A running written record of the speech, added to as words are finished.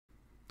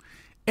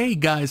Hey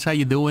guys, how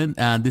you doing?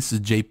 This is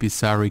JP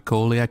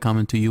Saricolia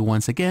coming to you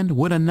once again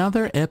with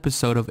another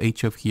episode of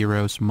Age of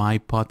Heroes, my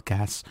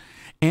podcast.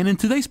 And in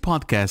today's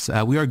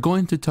podcast, we are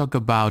going to talk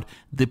about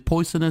the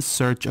poisonous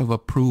search of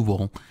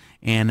approval.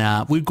 And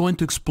we're going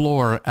to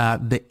explore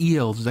the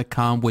ills that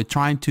come with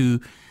trying to,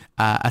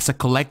 as a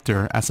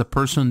collector, as a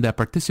person that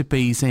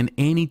participates in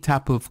any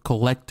type of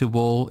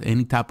collectible,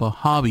 any type of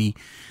hobby,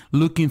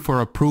 looking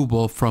for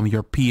approval from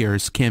your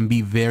peers can be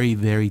very,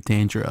 very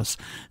dangerous.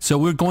 So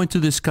we're going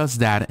to discuss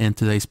that in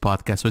today's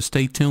podcast. So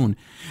stay tuned.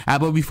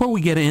 But before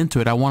we get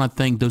into it, I want to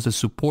thank those that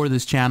support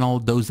this channel,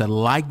 those that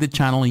like the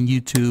channel in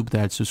YouTube,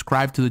 that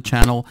subscribe to the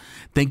channel.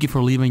 Thank you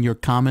for leaving your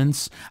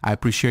comments. I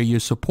appreciate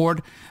your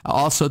support.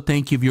 Also,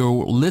 thank you if you're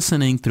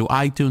listening through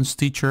iTunes,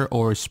 Stitcher,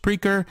 or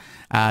Spreaker.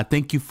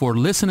 Thank you for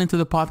listening to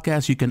the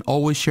podcast. You can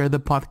always share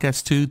the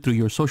podcast too through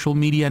your social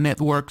media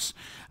networks,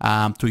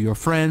 through your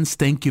friends.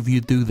 Thank you if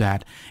you do that.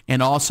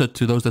 And also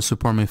to those that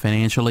support me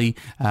financially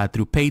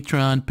through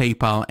Patreon,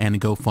 PayPal,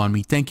 and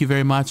GoFundMe. Thank you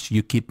very much.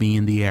 You keep me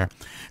in the air.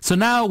 So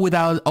now,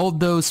 without all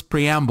those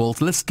preambles,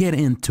 let's get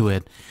into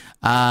it.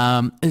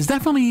 It's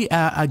definitely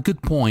a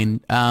good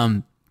point.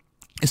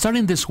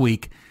 Starting this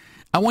week,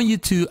 I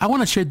want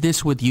to share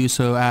this with you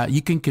so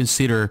you can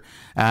consider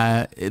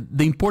the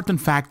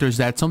important factors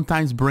that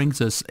sometimes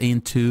brings us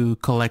into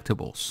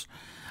collectibles.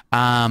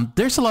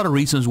 There's a lot of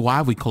reasons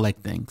why we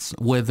collect things,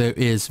 whether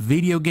it's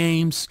video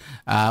games,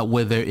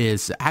 whether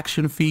it's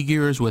action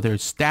figures, whether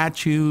it's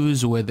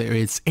statues, whether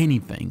it's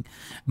anything,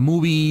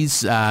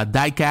 movies,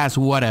 diecast,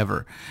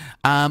 whatever.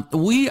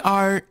 We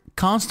are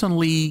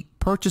constantly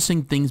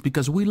purchasing things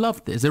because we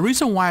love this. The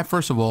reason why,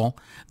 first of all,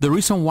 the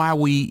reason why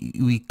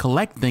we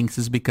collect things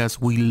is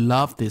because we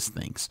love these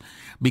things,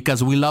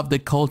 because we love the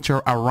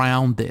culture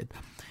around it.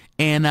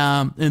 And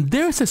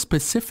there's a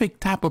specific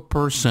type of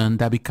person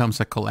that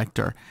becomes a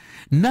collector.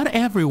 Not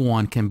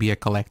everyone can be a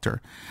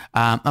collector.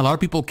 A lot of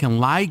people can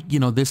like,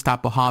 this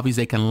type of hobbies.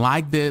 They can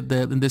like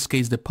the in this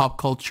case, the pop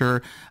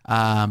culture,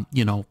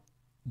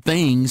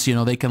 things.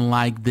 They can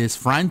like these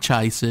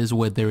franchises,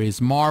 whether there is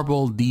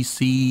Marvel,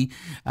 DC,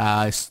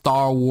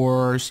 Star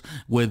Wars,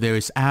 whether there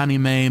is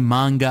anime,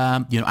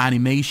 manga,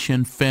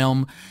 animation,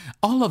 film,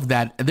 all of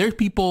that. There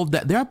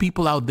are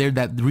people out there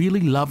that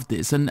really love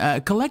this. And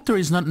a collector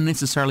is not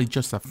necessarily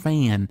just a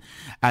fan,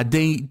 a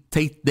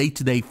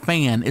day-to-day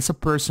fan. It's a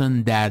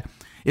person that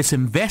is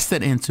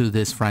invested into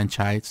this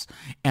franchise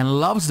and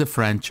loves the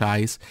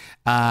franchise.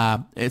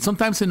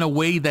 Sometimes in a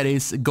way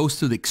that goes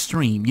to the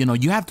extreme.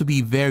 You have to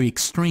be very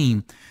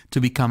extreme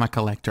to become a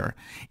collector.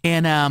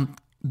 And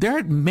there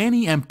are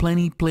many and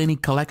plenty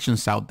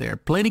collections out there.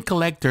 Plenty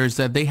collectors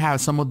that they have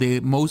some of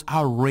the most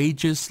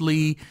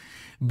outrageously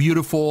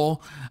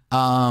beautiful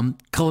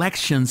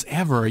collections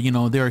ever.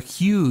 They're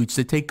huge.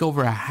 They take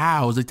over a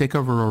house. They take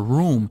over a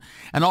room.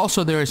 And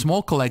also there are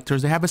small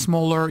collectors. They have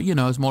smaller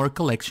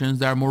collections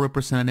that are more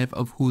representative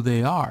of who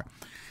they are.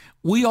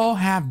 We all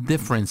have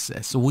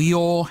differences. We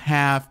all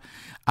have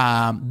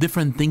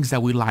different things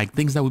that we like,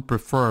 things that we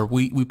prefer.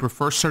 We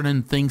prefer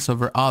certain things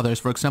over others.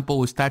 For example,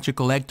 with statue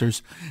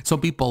collectors,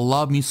 some people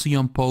love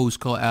museum pose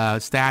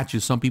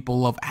statues. Some people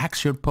love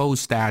action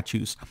pose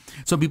statues.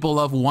 Some people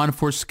love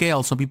 1/4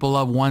 scale. Some people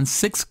love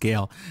 1/6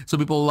 scale. Some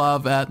people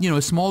love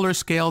smaller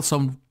scale.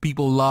 Some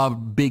people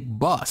love big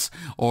bust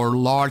or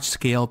large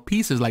scale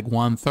pieces like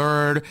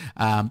 1/3,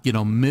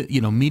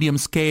 medium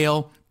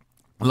scale,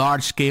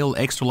 large scale,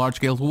 extra large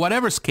scale,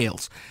 whatever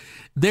scales.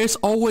 There's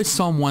always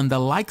someone that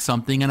likes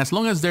something, and as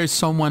long as there's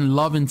someone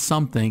loving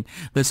something,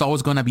 there's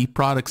always going to be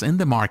products in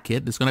the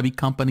market. There's going to be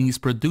companies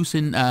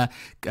producing,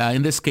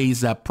 in this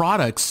case,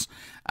 products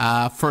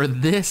for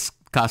this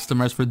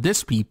customers, for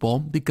this people,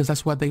 because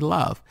that's what they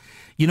love.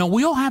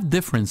 We all have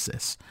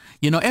differences.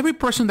 Every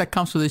person that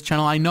comes to this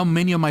channel, I know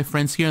many of my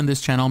friends here on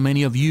this channel,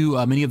 many of you,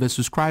 many of the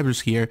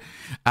subscribers here,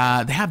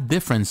 they have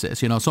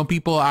differences. Some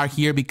people are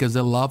here because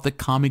they love the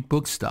comic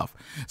book stuff.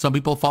 Some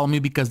people follow me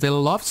because they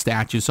love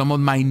statues. Some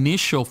of my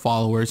initial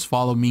followers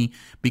follow me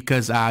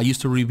because I used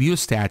to review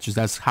statues.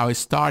 That's how I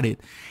started.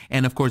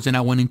 And of course, then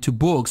I went into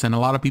books, and a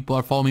lot of people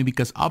are following me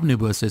because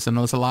omnibuses, and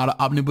there's a lot of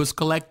omnibus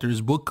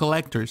collectors, book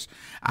collectors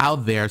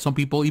out there. Some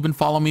people even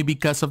follow me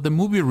because of the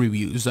movie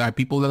reviews.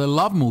 People that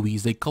love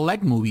movies, they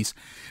collect movies.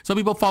 Some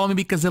people follow me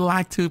because they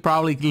like to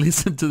probably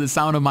listen to the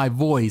sound of my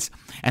voice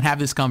and have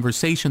this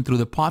conversation through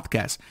the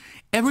podcast.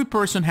 Every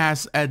person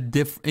has a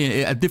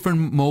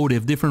different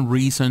motive, different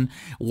reason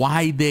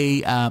why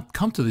they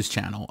come to this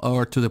channel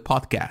or to the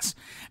podcast,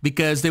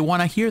 because they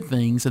want to hear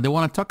things and they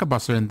want to talk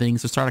about certain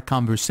things, to start a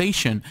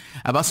conversation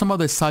about some of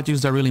the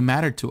subjects that really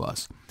matter to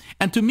us.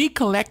 And to me,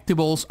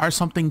 collectibles are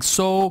something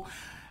so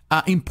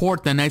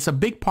important. It's a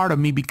big part of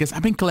me because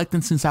I've been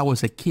collecting since I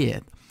was a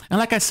kid. And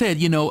like I said,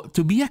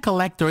 to be a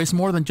collector is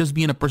more than just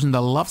being a person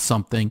that loves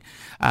something,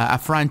 a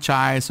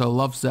franchise, or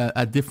loves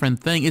a different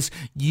thing.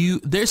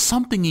 There's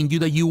something in you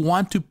that you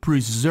want to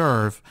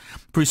preserve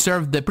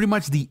pretty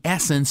much the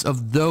essence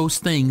of those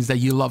things that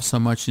you love so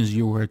much since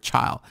you were a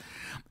child.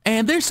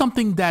 And there's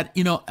something that,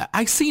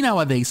 I see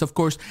nowadays, of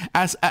course,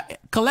 as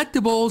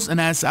collectibles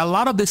and as a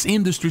lot of this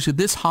industry, so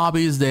this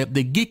hobbies, the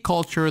geek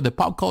culture, the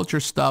pop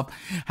culture stuff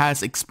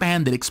has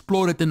expanded,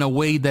 exploded in a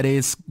way that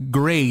is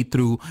great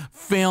through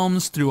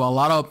films, through a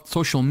lot of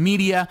social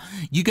media.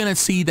 You're going to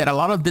see that a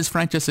lot of these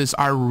franchises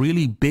are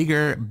really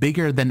bigger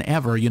than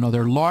ever.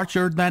 They're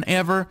larger than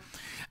ever.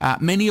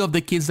 Many of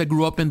the kids that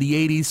grew up in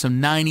the 80s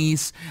and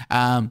 90s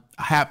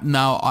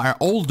are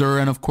older,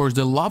 and of course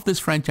they love these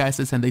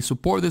franchises and they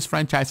support these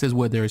franchises,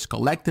 whether it's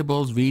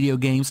collectibles, video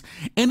games,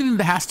 anything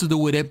that has to do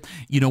with it.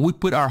 We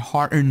put our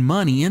hard-earned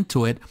money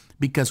into it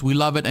because we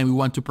love it and we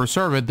want to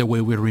preserve it the way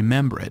we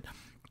remember it.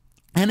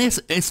 And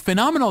it's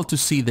phenomenal to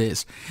see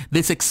this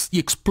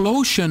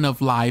explosion of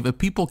life of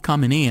people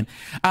coming in.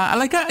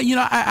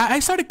 I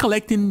started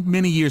collecting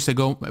many years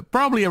ago,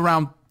 probably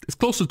around, it's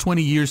close to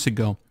 20 years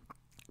ago.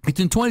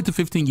 Between 20 to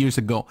 15 years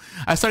ago,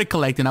 I started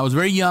collecting. I was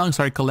very young,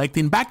 started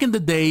collecting. Back in the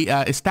day,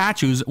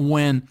 statues,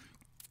 when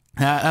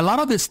a lot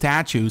of the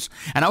statues,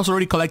 and I was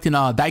already collecting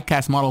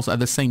die-cast models at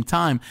the same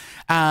time.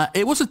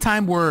 It was a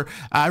time where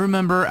I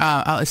remember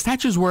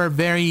statues were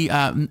very,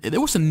 there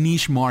was a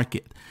niche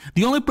market.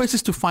 The only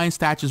places to find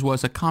statues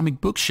was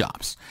comic book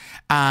shops.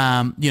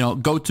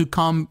 Go to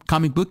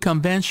comic book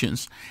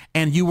conventions,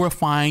 and you will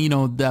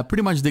find,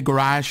 pretty much the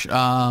garage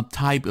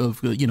type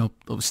of,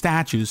 of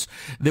statues.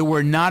 There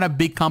were not a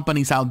big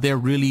companies out there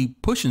really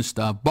pushing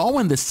stuff.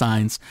 Bowen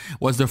Designs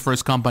was the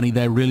first company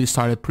that really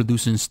started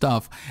producing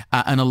stuff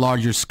on a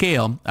larger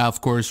scale.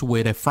 Of course,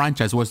 with a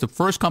franchise, it was the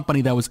first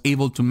company that was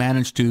able to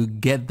manage to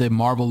get the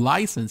Marvel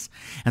license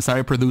and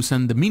started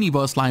producing the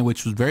Minibus line,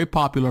 which was very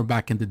popular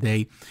back in the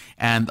day,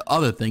 and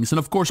other things. And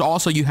of course,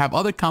 also you have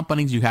other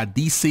companies. You had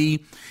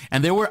DC,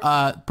 and they were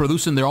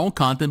producing their own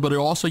content, but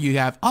also you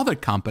have other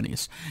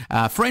companies,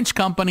 French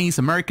companies,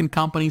 American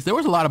companies. There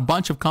was a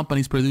bunch of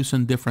companies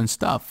producing different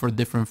stuff for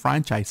different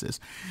franchises.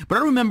 But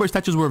I remember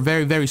statues were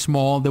very, very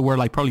small. They were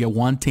like probably a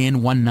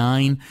 110,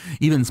 1.9,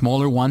 even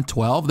smaller,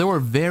 112. They were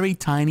very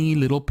tiny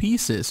little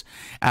pieces,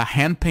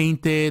 hand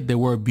painted. They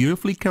were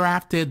beautifully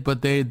crafted,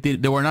 but they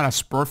were not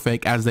as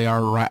perfect as they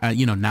are,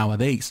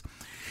 nowadays.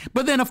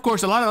 But then, of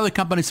course, a lot of other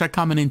companies are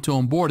coming into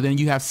on board. Then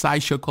you have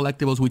Sideshow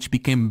Collectibles, which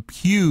became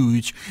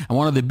huge and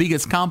one of the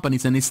biggest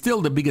companies, and it's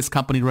still the biggest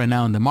company right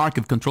now in the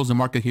market, controls the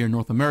market here in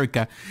North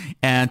America,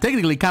 and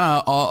technically kind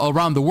of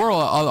around the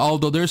world,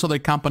 although there's other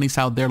companies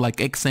out there like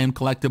XM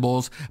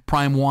Collectibles,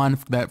 Prime One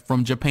that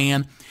from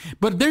Japan.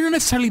 But they're not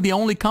necessarily the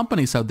only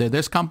companies out there.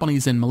 There's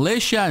companies in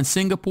Malaysia and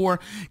Singapore,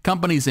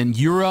 companies in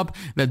Europe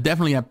that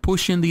definitely are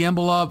pushing the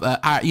envelope.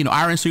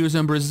 Iron Studios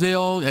in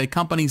Brazil,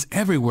 companies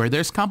everywhere.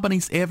 There's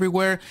companies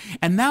everywhere.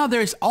 And now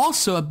there's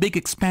also a big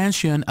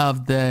expansion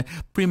of the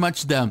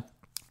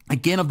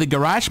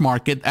garage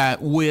market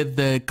with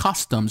the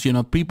customs,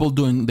 people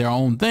doing their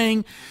own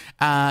thing,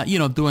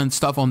 doing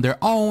stuff on their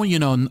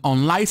own,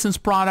 on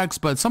licensed products,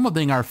 but some of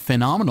them are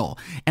phenomenal.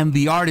 And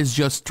the art is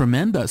just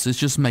tremendous. It's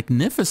just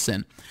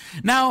magnificent.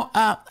 Now,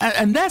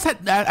 and that's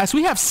as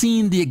we have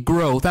seen the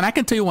growth, and I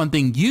can tell you one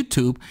thing,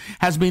 YouTube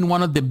has been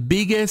one of the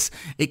biggest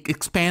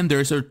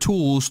expanders or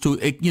tools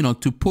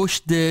to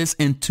push this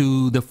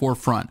into the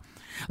forefront.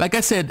 Like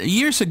I said,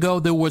 years ago,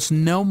 there was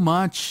no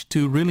much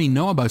to really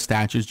know about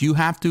statues. You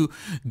have to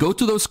go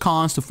to those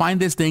cons to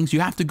find these things. You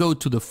have to go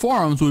to the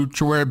forums,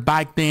 which were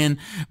back then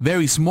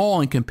very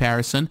small in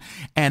comparison.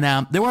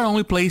 And they were the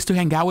only place to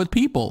hang out with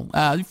people.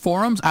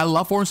 Forums, I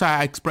love forums.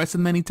 I expressed it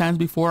many times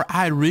before.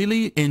 I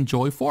really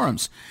enjoy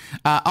forums.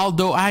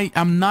 Although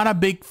I'm not a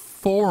big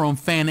forum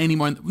fan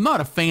anymore.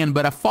 Not a fan,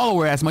 but a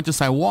follower as much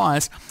as I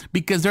was,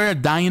 because they're a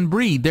dying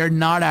breed. They're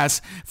not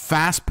as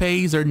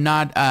fast-paced. They're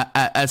not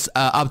as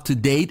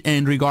up-to-date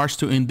in regards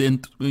to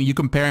you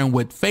comparing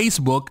with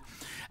Facebook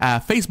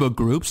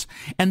groups,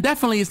 and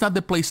definitely it's not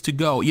the place to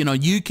go.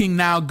 You can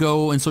now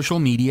go in social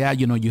media.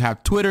 You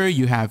have Twitter,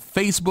 you have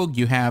Facebook,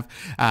 you have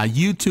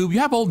YouTube, you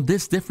have all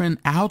these different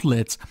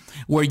outlets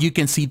where you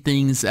can see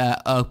things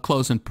up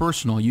close and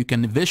personal. You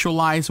can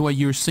visualize what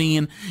you're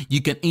seeing.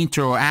 You can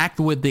interact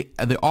with the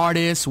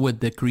artists,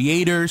 with the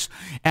creators.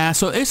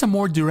 So it's a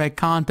more direct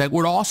contact,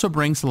 which also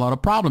brings a lot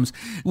of problems.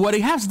 What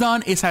it has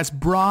done is has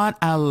brought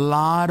a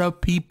lot of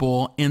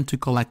people into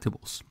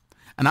collectibles.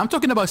 And I'm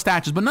talking about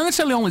statues, but not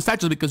necessarily only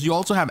statues, because you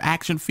also have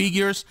action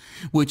figures,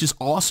 which is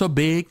also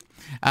big,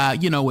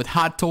 with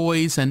Hot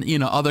Toys and,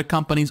 other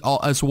companies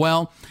as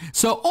well.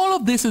 So all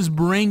of this is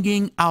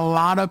bringing a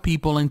lot of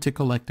people into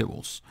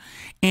collectibles.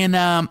 And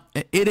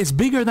it is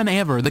bigger than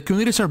ever. The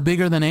communities are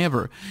bigger than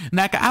ever.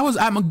 Now,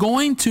 I'm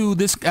going to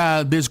these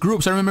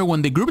groups. I remember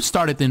when the group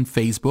started in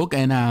Facebook,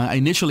 and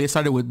initially I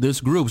started with these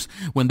groups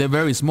when they're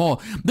very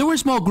small. There were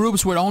small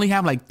groups where only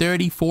have like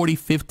 30, 40,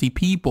 50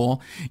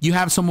 people. You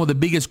have some of the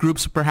biggest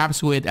groups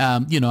perhaps with,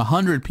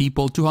 100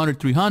 people, 200,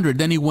 300.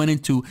 Then it went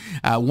into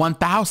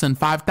 1,000,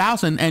 5,000.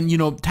 5,000.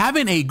 And,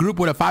 having a group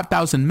with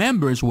 5,000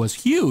 members was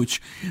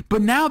huge.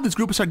 But now these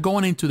groups are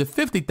going into the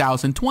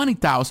 50,000,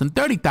 20,000,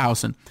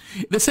 30,000.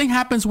 The same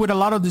happens with a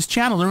lot of these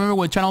channels. I remember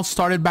when channels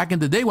started back in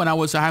the day when I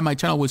had my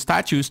channel with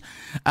statues,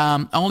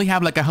 I only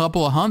have like a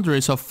couple of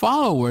hundreds of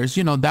followers.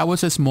 That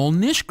was a small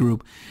niche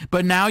group.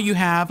 But now you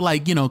have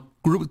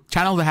group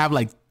channels that have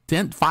like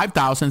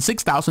 5,000,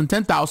 6,000,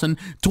 10,000,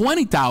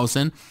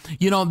 20,000.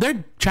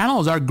 Their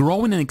channels are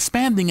growing and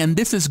expanding, and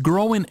this is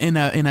growing in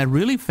a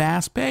really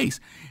fast pace.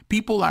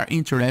 People are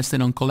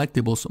interested in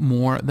collectibles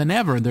more than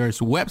ever. There's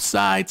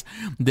websites,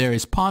 there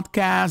is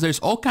podcasts, there's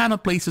all kind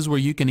of places where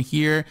you can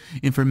hear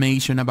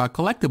information about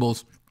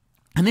collectibles.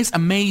 And it's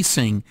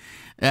amazing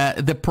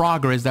the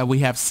progress that we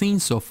have seen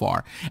so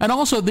far. And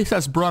also this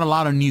has brought a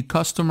lot of new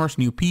customers,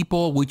 new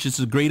people, which is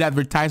a great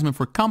advertisement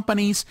for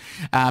companies.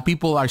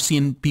 People are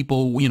seeing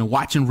people,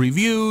 watching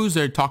reviews.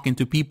 They're talking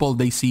to people.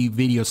 They see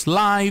videos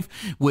live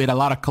with a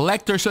lot of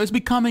collectors. So it's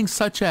becoming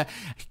such a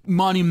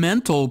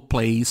monumental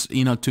place,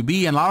 to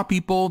be. And a lot of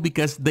people,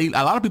 because a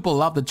lot of people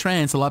love the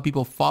trends. A lot of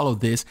people follow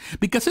this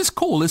because it's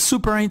cool. It's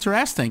super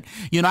interesting.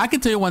 I can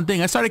tell you one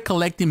thing. I started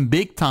collecting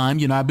big time.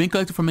 I've been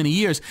collecting for many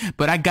years,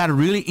 but I got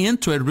really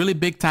into it, really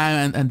big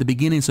time and the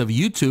beginnings of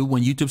YouTube,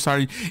 when YouTube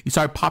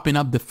started popping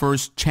up the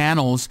first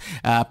channels,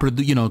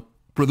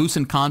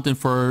 producing content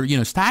for,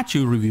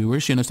 statue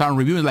reviewers, starting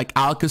reviewing like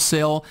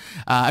Alcacil.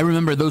 I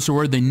remember those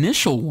were the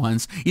initial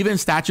ones. Even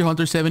Statue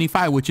Hunter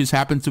 75, which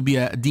happens to be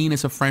Dean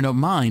is a friend of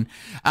mine.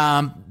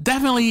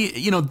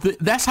 Definitely,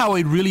 that's how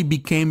it really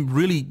became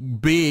really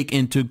big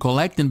into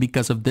collecting,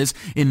 because of this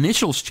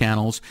initials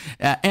channels.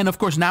 And of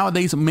course,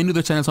 nowadays, many of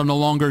the channels are no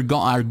longer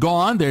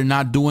gone. They're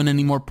not doing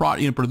any more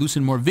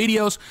producing more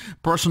videos,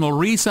 personal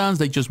reasons.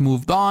 They just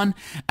moved on.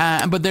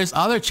 But there's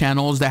other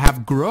channels that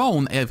have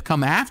grown, have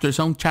come after.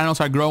 Some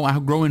channels are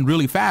growing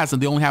really fast,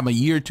 and they only have a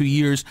year, 2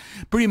 years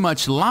pretty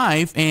much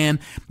live, and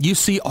you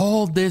see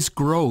all this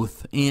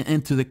growth in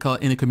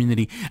the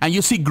community, and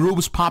you see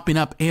groups popping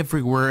up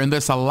everywhere, and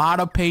there's a lot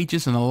of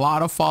pages and a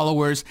lot of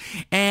followers.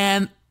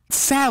 And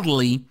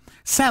sadly,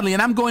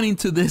 and I'm going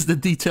into the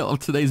detail of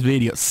today's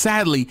video.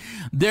 Sadly,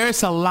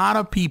 there's a lot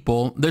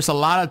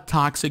of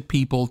toxic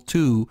people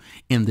too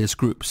in these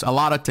groups. A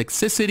lot of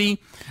toxicity,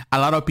 a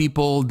lot of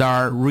people that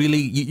are really,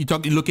 you're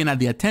looking at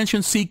the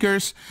attention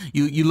seekers.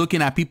 You're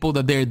looking at people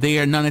that they're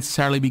there not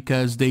necessarily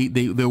because they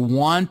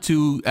want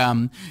to,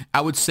 I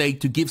would say,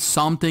 to give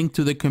something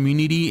to the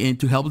community and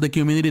to help the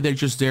community. They're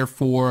just there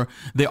for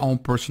their own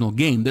personal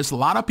gain. There's a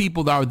lot of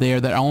people that are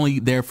there that are only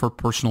there for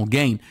personal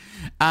gain.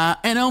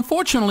 And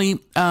unfortunately,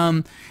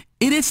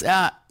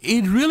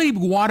 it really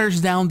waters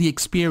down the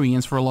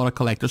experience for a lot of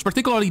collectors,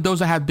 particularly those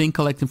that have been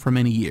collecting for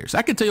many years.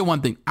 I can tell you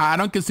one thing. I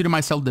don't consider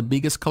myself the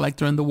biggest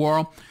collector in the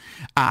world.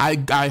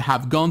 I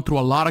have gone through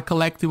a lot of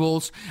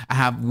collectibles. I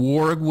have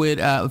worked with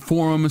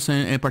forums,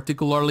 and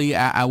particularly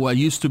I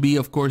used to be,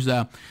 of course,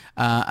 a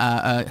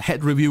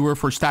head reviewer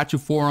for Statue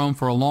Forum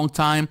for a long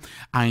time.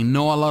 I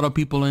know a lot of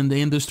people in the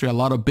industry, a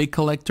lot of big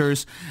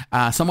collectors,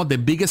 some of the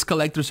biggest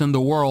collectors in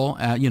the world.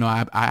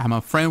 I'm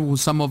a friend with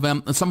some of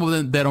them. Some of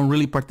them, they don't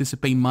really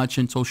participate much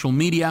in social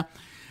media.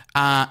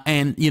 But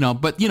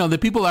the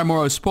people that are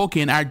more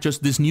outspoken are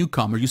just these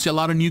newcomers. You see a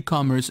lot of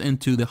newcomers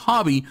into the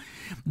hobby.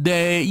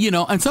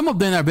 And some of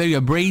them are very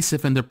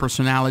abrasive in their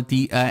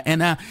personality.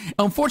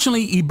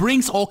 Unfortunately, it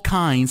brings all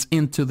kinds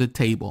into the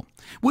table,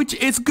 which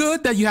is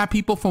good that you have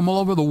people from all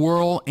over the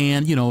world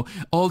and,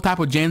 all type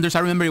of genders.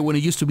 I remember when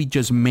it used to be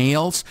just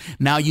males.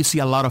 Now you see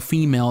a lot of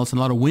females and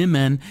a lot of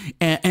women.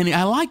 And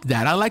I like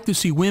that. I like to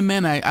see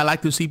women. I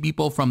like to see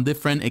people from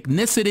different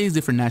ethnicities,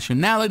 different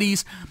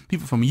nationalities,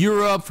 people from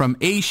Europe, from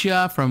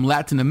Asia, from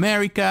Latin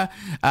America,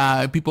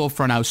 people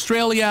from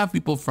Australia,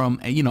 people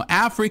from,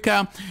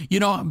 Africa,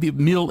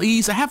 Middle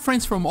East. I have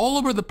friends from all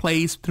over the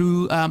place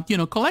through,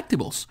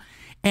 collectibles.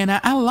 And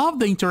I love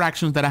the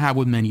interactions that I have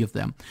with many of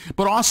them.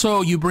 But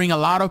also you bring a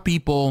lot of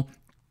people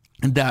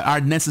that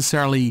aren't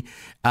necessarily,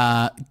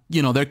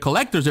 they're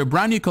collectors, they're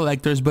brand new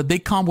collectors, but they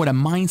come with a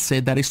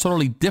mindset that is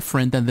totally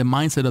different than the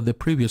mindset of the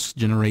previous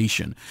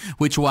generation,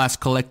 which was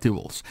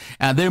collectibles.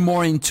 They're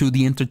more into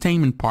the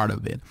entertainment part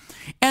of it.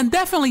 And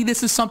definitely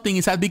this is something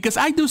is that because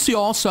I do see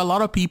also a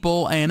lot of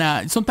people,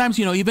 and sometimes,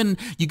 even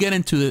you get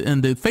into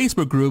in the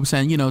Facebook groups,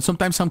 and,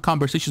 sometimes some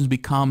conversations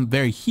become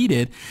very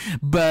heated,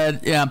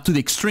 but to the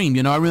extreme.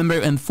 I remember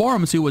in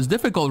forums, it was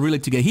difficult really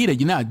to get heated.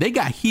 They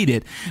got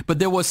heated, but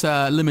there was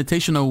a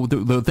limitation of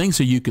the things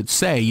that you could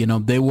say.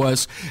 There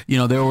was,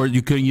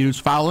 you couldn't use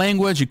foul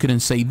language, you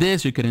couldn't say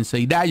this, you couldn't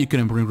say that, you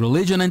couldn't bring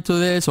religion into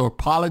this or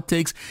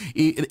politics.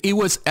 It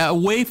was a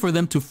way for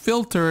them to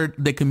filter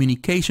the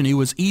communication.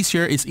 It's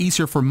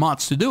easier for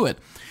mods to do it.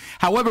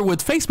 However,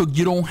 with Facebook,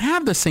 you don't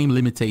have the same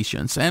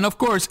limitations. And of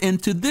course,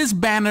 into this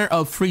banner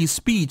of free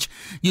speech,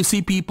 you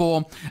see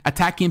people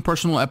attacking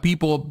personal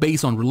people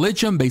based on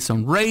religion, based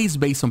on race,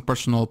 based on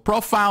personal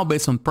profile,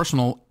 based on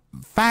personal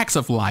facts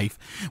of life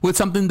with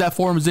something that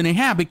forums didn't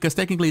have, because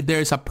technically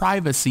there's a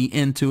privacy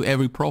into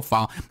every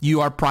profile.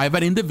 You are a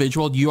private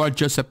individual. You are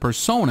just a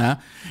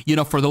persona.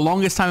 For the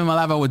longest time in my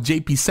life, I was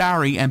JP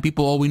Sari, and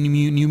people always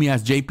knew me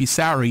as JP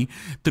Sari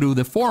through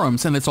the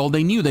forums, and that's all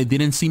they knew. They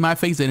didn't see my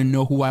face. They didn't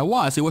know who I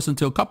was. It wasn't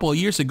until a couple of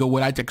years ago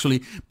when I actually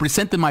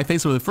presented my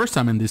face for the first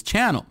time in this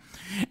channel.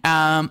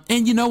 And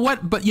you know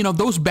what? But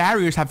those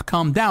barriers have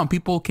come down.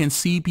 People can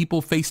see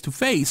people face to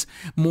face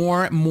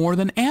more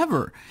than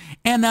ever,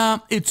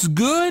 and it's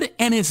good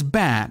and it's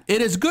bad.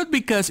 It is good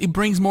because it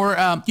brings more.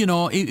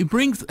 It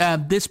brings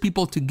these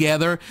people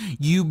together.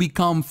 You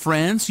become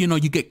friends. You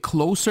get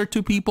closer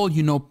to people.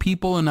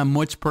 People on a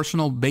much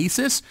personal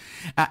basis.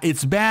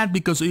 It's bad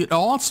because it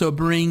also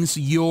brings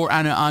you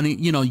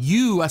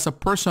as a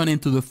person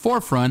into the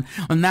forefront,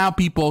 and now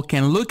people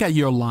can look at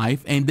your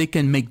life and they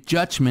can make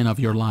judgment of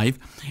your life.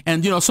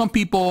 And some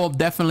people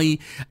definitely,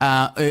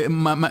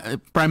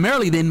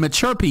 primarily the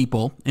immature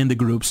people in the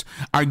groups,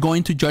 are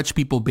going to judge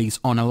people based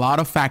on a lot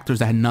of factors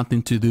that had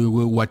nothing to do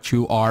with what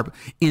you are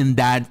in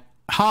that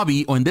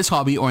hobby, or in this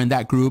hobby, or in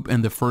that group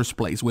in the first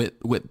place, with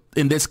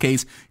in this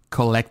case,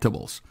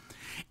 collectibles.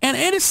 And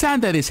it is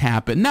sad that it's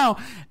happened. Now,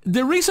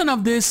 the reason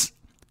of this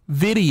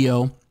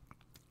video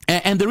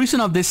and the reason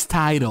of this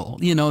title,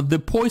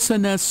 the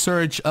poisonous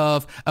surge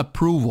of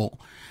approval,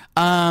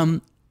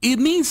 it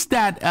means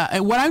that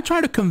what I'm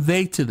trying to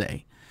convey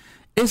today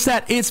is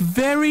that it's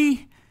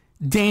very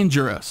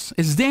dangerous.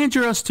 It's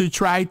dangerous to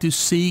try to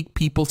seek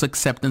people's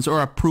acceptance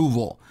or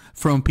approval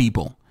from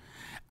people.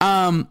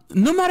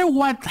 No matter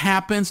what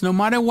happens, no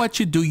matter what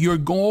you do, you're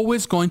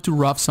always going to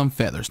ruffle some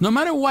feathers. No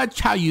matter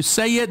how you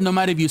say it, no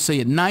matter if you say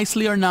it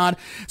nicely or not,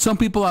 some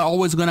people are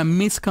always going to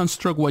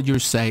misconstruct what you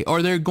say,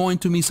 or they're going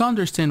to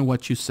misunderstand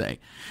what you say.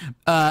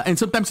 And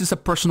sometimes it's a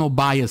personal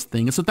bias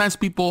thing. And sometimes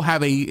people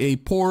have a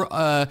poor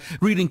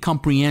reading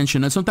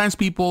comprehension. And sometimes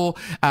people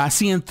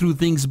seeing through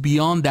things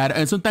beyond that.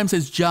 And sometimes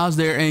it's just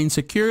their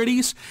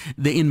insecurities,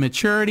 the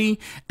immaturity.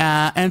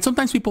 And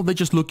sometimes people, they're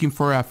just looking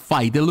for a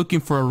fight. They're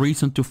looking for a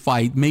reason to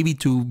fight, maybe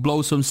to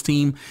blow some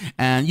steam,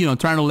 and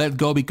trying to let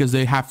go because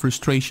they have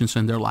frustrations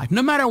in their life.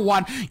 No matter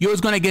what, you're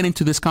always going to get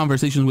into this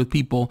conversation with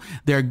people.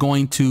 They're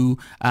going to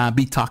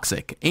be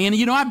toxic, and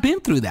I've been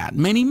through that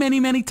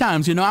many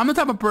times. I'm the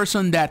type of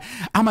person that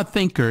I'm a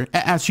thinker,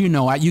 as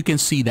you can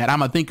see that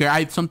I'm a thinker.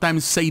 I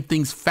sometimes say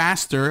things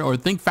faster or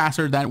think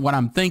faster than what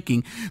I'm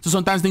thinking, so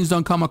sometimes things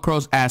don't come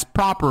across as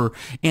proper.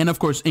 And of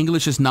course,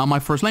 English is not my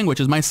first language;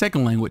 it's my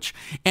second language,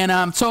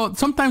 and so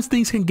sometimes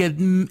things can get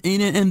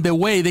in the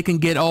way. They can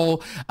get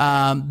all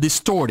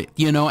distorted,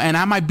 and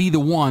I might be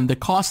the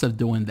cause of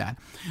doing that.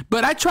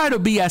 But I try to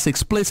be as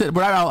explicit,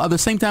 but at the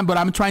same time,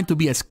 I'm trying to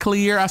be as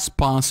clear as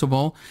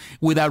possible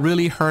without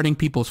really hurting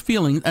people's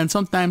feelings. And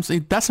sometimes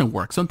it doesn't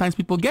work. Sometimes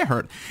people get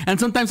hurt, and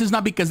sometimes it's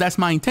not because that's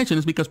my intention.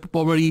 It's because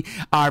people already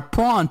are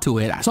prone to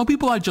it. Some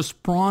people are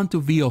just prone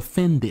to be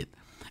offended,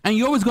 and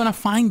you're always gonna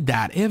find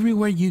that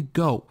everywhere you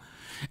go.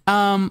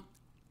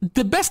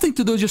 The best thing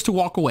to do is just to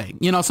walk away.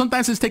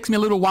 Sometimes it takes me a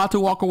little while to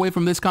walk away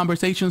from these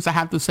conversations. I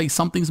have to say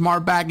something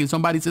smart back. If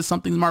somebody says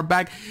something smart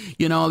back,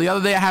 the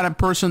other day I had a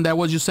person that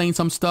was just saying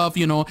some stuff.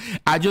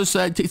 I just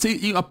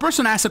a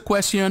person asked a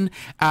question.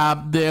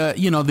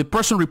 The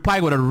person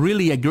replied with a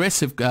really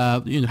aggressive,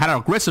 had an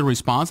aggressive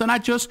response, and I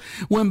just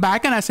went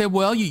back and I said,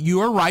 well, you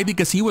are right,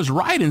 because he was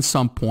right in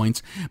some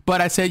points.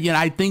 But I said,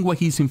 I think what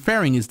he's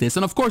inferring is this.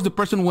 And of course, the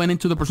person went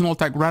into the personal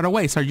attack right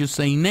away. Started just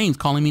saying names,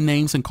 calling me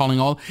names, and calling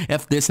all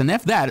F this and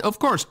F that. Of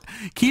course,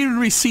 he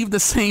received the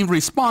same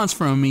response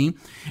from me,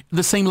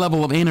 the same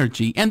level of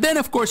energy. And then,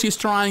 of course, he's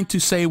trying to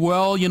say,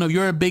 well,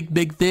 you're a big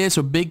this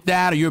or big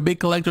that, or you're a big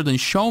collector, then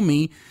show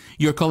me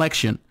your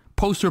collection.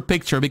 Post your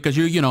picture, because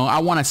I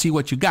want to see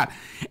what you got.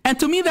 And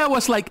to me, that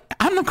was like,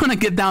 I'm not going to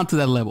get down to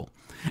that level.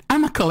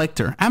 I'm a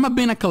collector.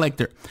 Been a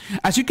collector.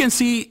 As you can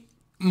see,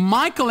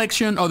 my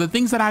collection, or the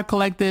things that I've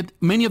collected,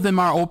 many of them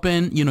are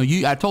open.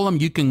 I told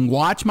them you can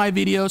watch my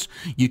videos,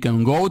 you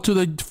can go to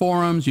the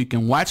forums, you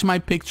can watch my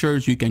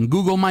pictures, you can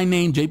Google my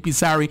name, JP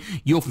Sari,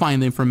 you'll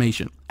find the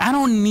information. I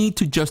don't need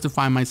to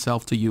justify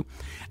myself to you.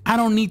 I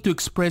don't need to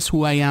express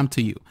who I am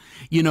to you.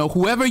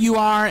 Whoever you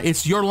are,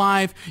 it's your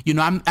life.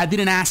 I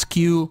didn't ask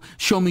you,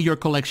 show me your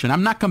collection.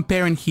 I'm not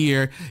comparing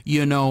here,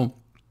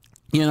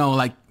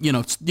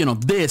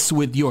 this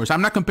with yours.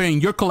 I'm not comparing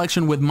your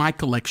collection with my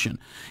collection.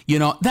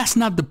 That's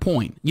not the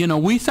point.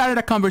 We started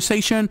a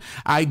conversation.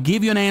 I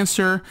give you an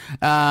answer,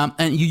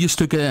 and you just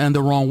took it in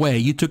the wrong way.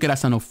 You took it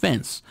as an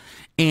offense.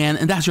 And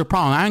that's your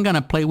problem. I ain't going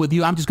to play with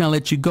you. I'm just going to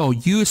let you go.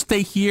 You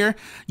stay here.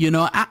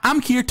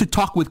 I'm here to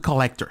talk with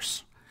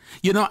collectors.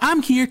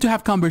 I'm here to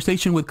have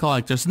conversation with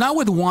collectors, not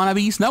with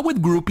wannabes, not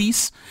with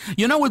groupies,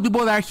 with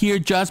people that are here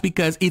just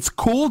because it's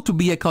cool to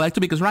be a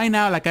collector. Because right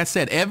now, like I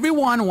said,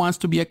 everyone wants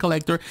to be a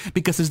collector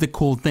because it's the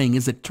cool thing,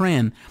 it's a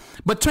trend.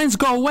 But trends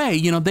go away,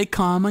 they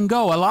come and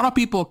go. A lot of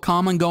people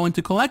come and go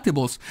into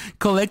collectibles.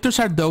 Collectors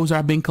are those that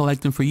have been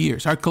collecting for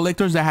years. Are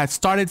collectors that had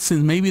started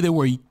since maybe they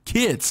were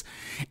kids,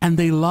 and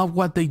they love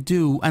what they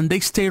do, and they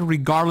stay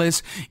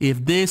regardless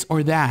if this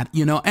or that,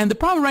 And the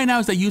problem right now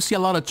is that you see a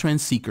lot of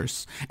trend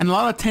seekers and a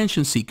lot of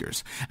attention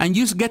seekers, and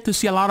you get to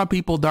see a lot of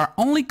people that are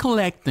only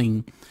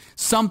collecting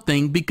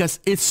something because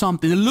it's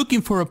something. They're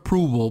looking for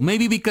approval,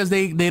 maybe because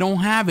they don't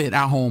have it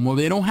at home, or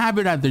they don't have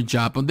it at their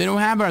job, or they don't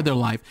have it at their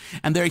life,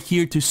 and they're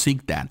here to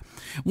seek that.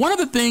 One of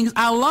the things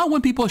I love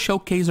when people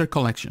showcase their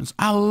collections.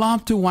 I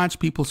love to watch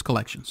people's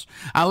collections.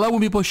 I love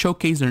when people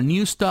showcase their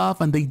new stuff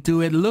and they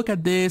do it, look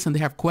at this, and they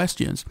have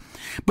questions.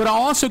 But I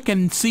also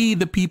can see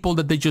the people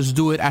that they just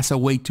do it as a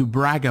way to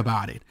brag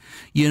about it,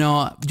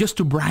 just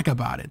to brag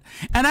about it.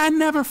 And I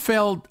never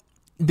felt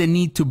the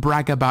need to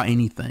brag about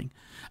anything.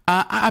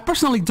 I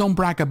personally don't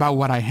brag about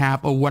what I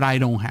have or what I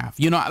don't have.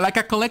 Like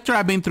a collector,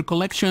 I've been through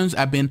collections.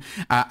 I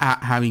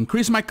have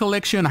increased my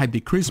collection. I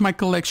decreased my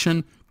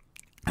collection.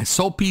 I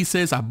sold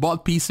pieces, I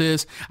bought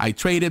pieces, I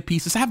traded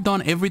pieces. I've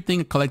done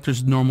everything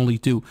collectors normally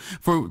do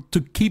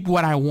to keep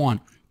what I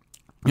want.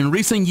 In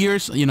recent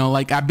years,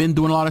 like I've been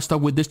doing a lot of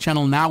stuff with this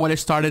channel. Now when I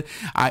started,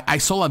 I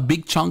sold a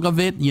big chunk of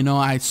it.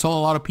 I sold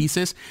a lot of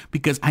pieces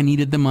because I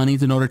needed the money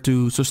in order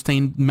to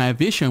sustain my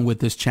vision with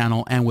this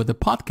channel and with the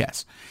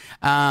podcast.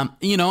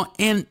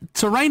 And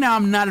so right now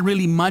I'm not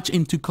really much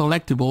into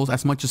collectibles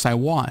as much as I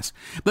was.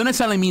 Don't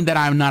necessarily mean that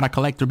I'm not a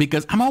collector,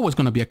 because I'm always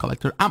going to be a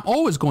collector. I'm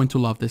always going to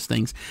love these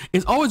things.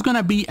 It's always going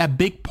to be a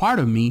big part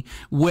of me,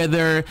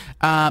 whether,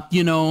 the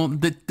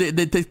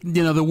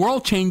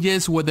world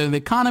changes, whether the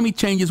economy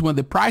changes, when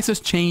the prices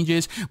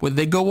changes, whether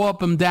they go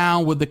up and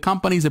down, with the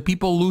companies, the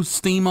people lose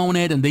steam on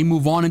it and they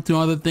move on into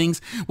other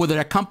things, whether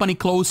a company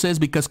closes,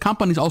 because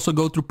companies also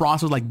go through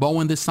process like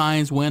Bowen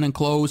Designs, win and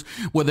close,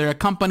 whether a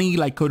company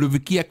like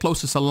Kotobukiya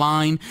closes a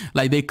line,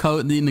 like they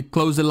close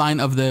the line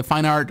of the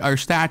fine art or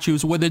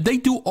statues, whether they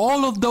do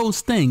all of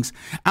those things,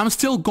 I'm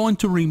still going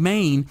to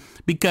remain,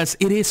 because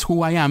it is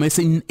who I am.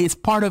 It's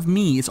part of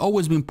me. It's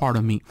always been part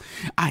of me.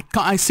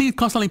 I see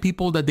constantly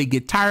people that they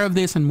get tired of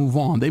this and move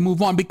on. They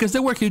move on because they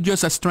were here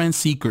just as trend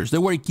seekers. They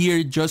were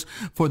here just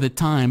for the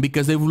time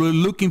because they were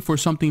looking for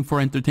something to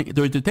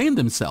entertain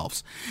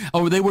themselves,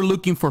 or they were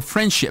looking for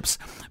friendships,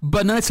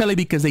 but not necessarily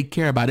because they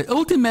care about it.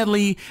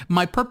 Ultimately,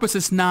 my purpose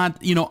is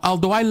not,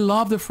 although I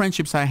love the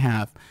friendships I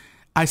have,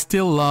 I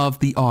still love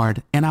the art,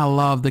 and I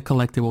love the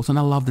collectibles, and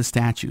I love the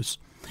statues.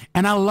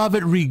 And I love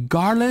it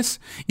regardless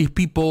if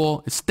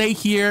people stay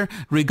here,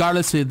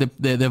 regardless of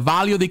the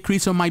value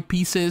decrease of my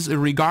pieces,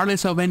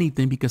 regardless of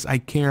anything, because I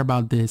care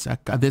about this.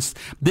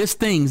 These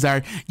things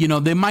are,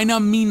 they might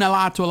not mean a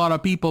lot to a lot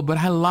of people, but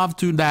I love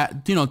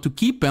to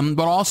keep them,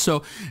 but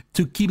also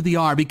to keep the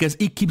art, because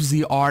it keeps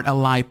the art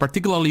alive,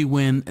 particularly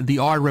when the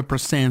art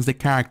represents the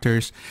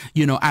characters,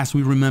 as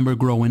we remember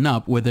growing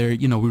up, whether,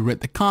 we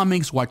read the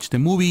comics, watched the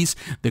movies,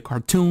 the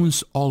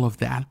cartoons, all of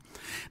that.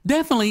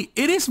 Definitely,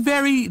 it is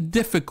very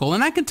difficult,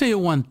 and I can tell you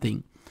one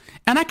thing,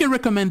 and I can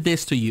recommend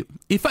this to you.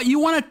 If you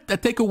want to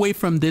take away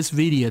from this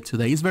video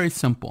today, it's very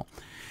simple.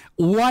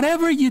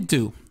 Whatever you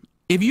do,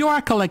 if you are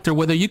a collector,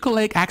 whether you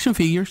collect action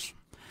figures,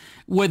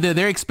 whether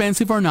they're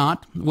expensive or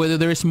not, whether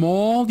they're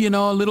small,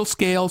 little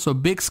scales or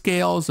big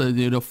scales,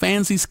 or,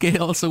 fancy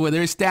scales, or whether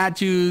they're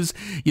statues,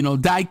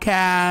 die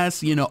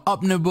cast,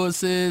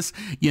 omnibuses,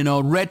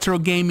 retro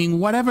gaming,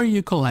 whatever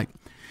you collect,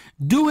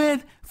 do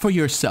it for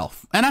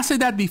yourself. And I said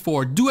that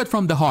before, do it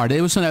from the heart.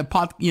 It was in a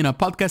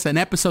podcast, an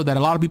episode that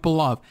a lot of people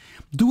love.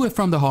 Do it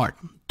from the heart.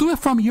 Do it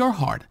from your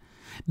heart.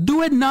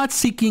 Do it not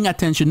seeking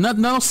attention,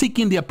 not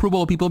seeking the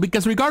approval of people,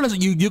 because regardless,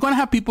 you're going to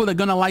have people that are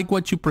going to like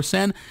what you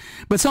present,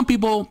 but some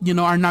people,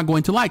 are not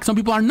going to like. Some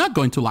people are not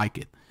going to like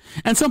it.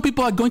 And some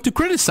people are going to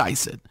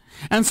criticize it.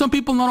 And some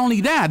people, not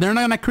only that, they're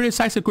not going to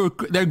criticize it,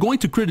 they're going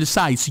to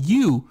criticize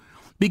you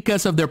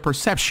because of their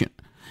perception.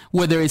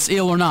 Whether it's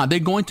ill or not, they're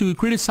going to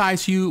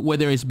criticize you,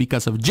 whether it's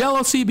because of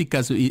jealousy,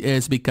 because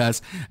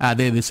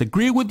they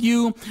disagree with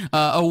you,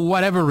 or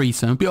whatever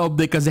reason,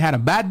 because they had a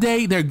bad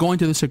day, they're going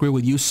to disagree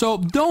with you. So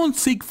don't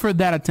seek for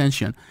that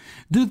attention.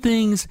 Do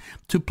things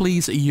to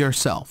please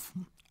yourself.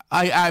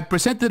 I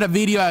presented a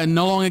video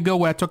not long ago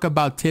where I talk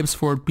about tips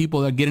for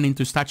people that are getting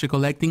into statue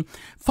collecting.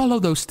 Follow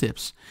those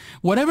tips.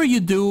 Whatever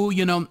you do,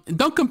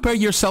 don't compare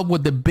yourself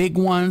with the big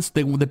ones,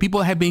 the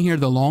people that have been here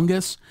the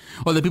longest,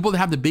 or the people that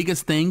have the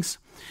biggest things.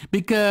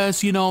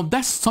 Because,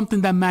 that's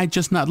something that might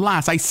just not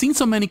last. I've seen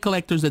so many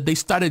collectors that they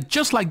started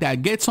just like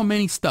that, get so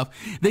many stuff.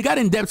 They got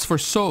in debt for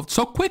so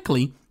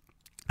quickly.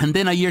 And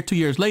then a year, 2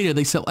 years later,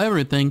 they sell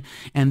everything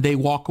and they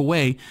walk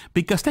away,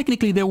 because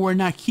technically they were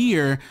not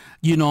here,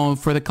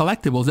 for the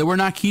collectibles. They were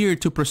not here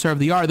to preserve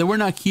the art. They were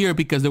not here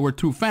because they were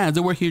true fans.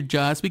 They were here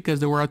just because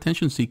they were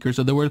attention seekers.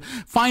 So they were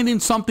finding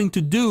something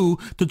to do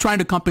to try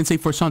to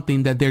compensate for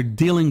something that they're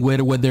dealing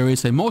with, whether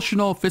it's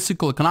emotional,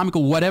 physical,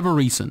 economical, whatever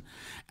reason.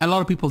 And a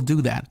lot of people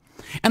do that.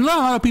 And a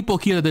lot of people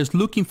here, they're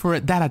looking for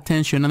that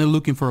attention and they're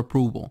looking for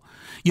approval.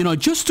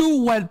 Just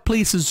do what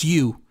pleases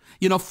you.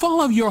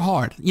 follow your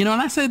heart. And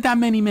I said that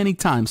many, many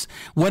times.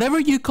 Whatever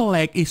you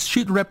collect, it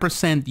should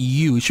represent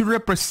you. It should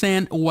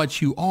represent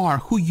what you are,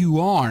 who you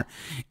are.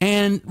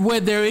 And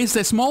whether there is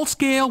a small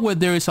scale, whether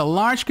there is a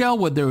large scale,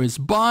 whether there is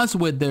buzz,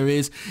 whether there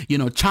is,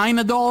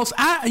 China dolls,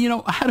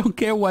 I don't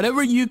care.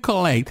 Whatever you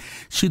collect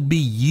should be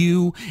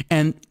you.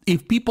 And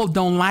if people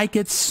don't like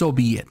it, so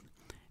be it.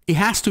 It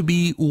has to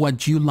be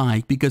what you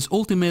like, because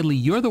ultimately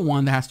you're the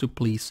one that has to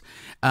please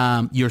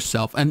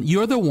yourself, and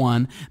you're the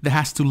one that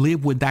has to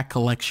live with that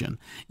collection.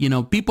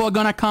 People are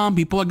going to come,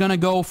 people are going to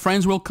go,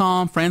 friends will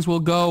come, friends will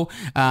go,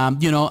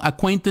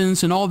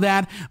 acquaintance and all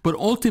that. But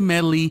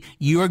ultimately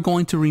you're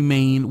going to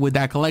remain with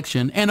that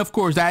collection. And of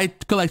course,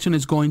 that collection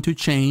is going to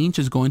change,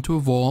 is going to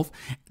evolve.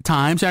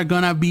 Times are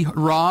going to be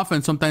rough,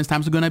 and sometimes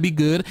times are going to be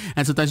good,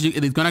 and sometimes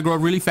it's going to grow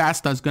really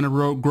fast, it's going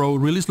to grow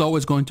really slow,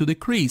 it's going to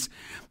decrease.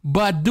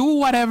 But do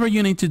whatever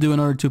you need to do in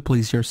order to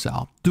please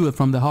yourself. Do it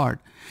from the heart.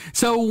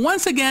 So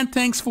once again,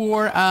 thanks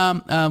for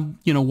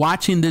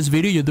watching this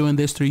video. You're doing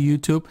this through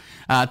YouTube.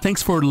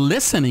 Thanks for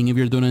listening if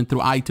you're doing it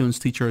through iTunes,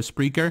 Stitcher, or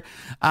Spreaker.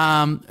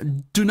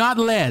 Do not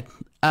let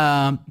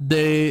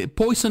the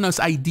poisonous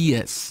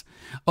ideas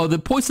or the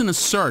poisonous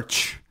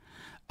search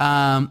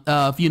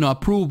of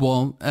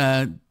approval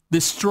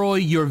destroy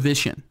your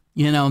vision.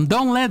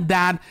 Don't let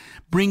that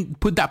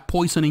put that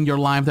poison in your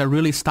life that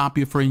really stop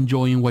you from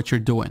enjoying what you're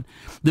doing.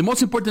 The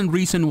most important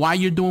reason why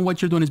you're doing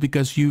what you're doing is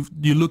because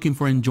you're looking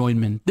for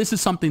enjoyment. This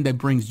is something that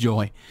brings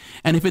joy.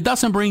 And if it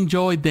doesn't bring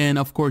joy, then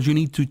of course you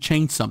need to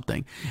change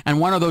something. And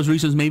one of those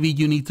reasons, maybe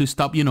you need to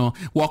stop,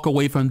 walk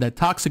away from the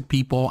toxic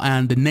people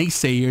and the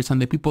naysayers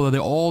and the people that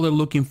all they're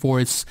looking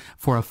for is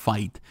for a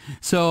fight.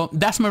 So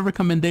that's my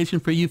recommendation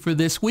for you for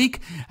this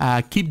week.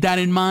 Keep that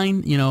in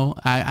mind.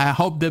 I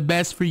hope the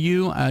best for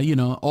you.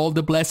 All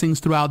the blessings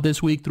throughout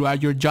this week,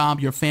 throughout your job,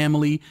 your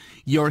family,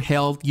 your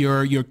health,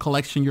 your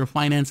collection, your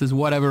finances,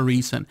 whatever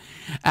reason.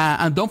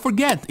 And don't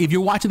forget, if you're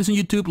watching this on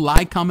YouTube,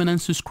 like, comment,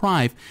 and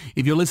subscribe.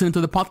 If you're listening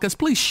to the podcast,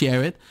 please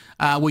share it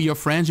with your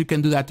friends. You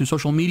can do that through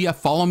social media.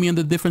 Follow me on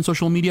the different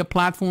social media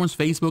platforms,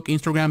 Facebook,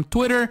 Instagram,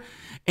 Twitter,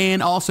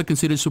 and also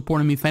consider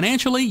supporting me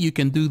financially. You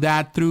can do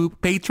that through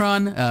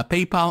Patreon,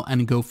 PayPal,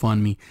 and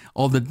GoFundMe.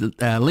 All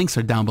the links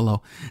are down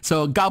below.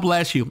 So God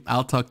bless you.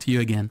 I'll talk to you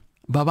again.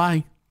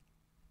 Bye-bye.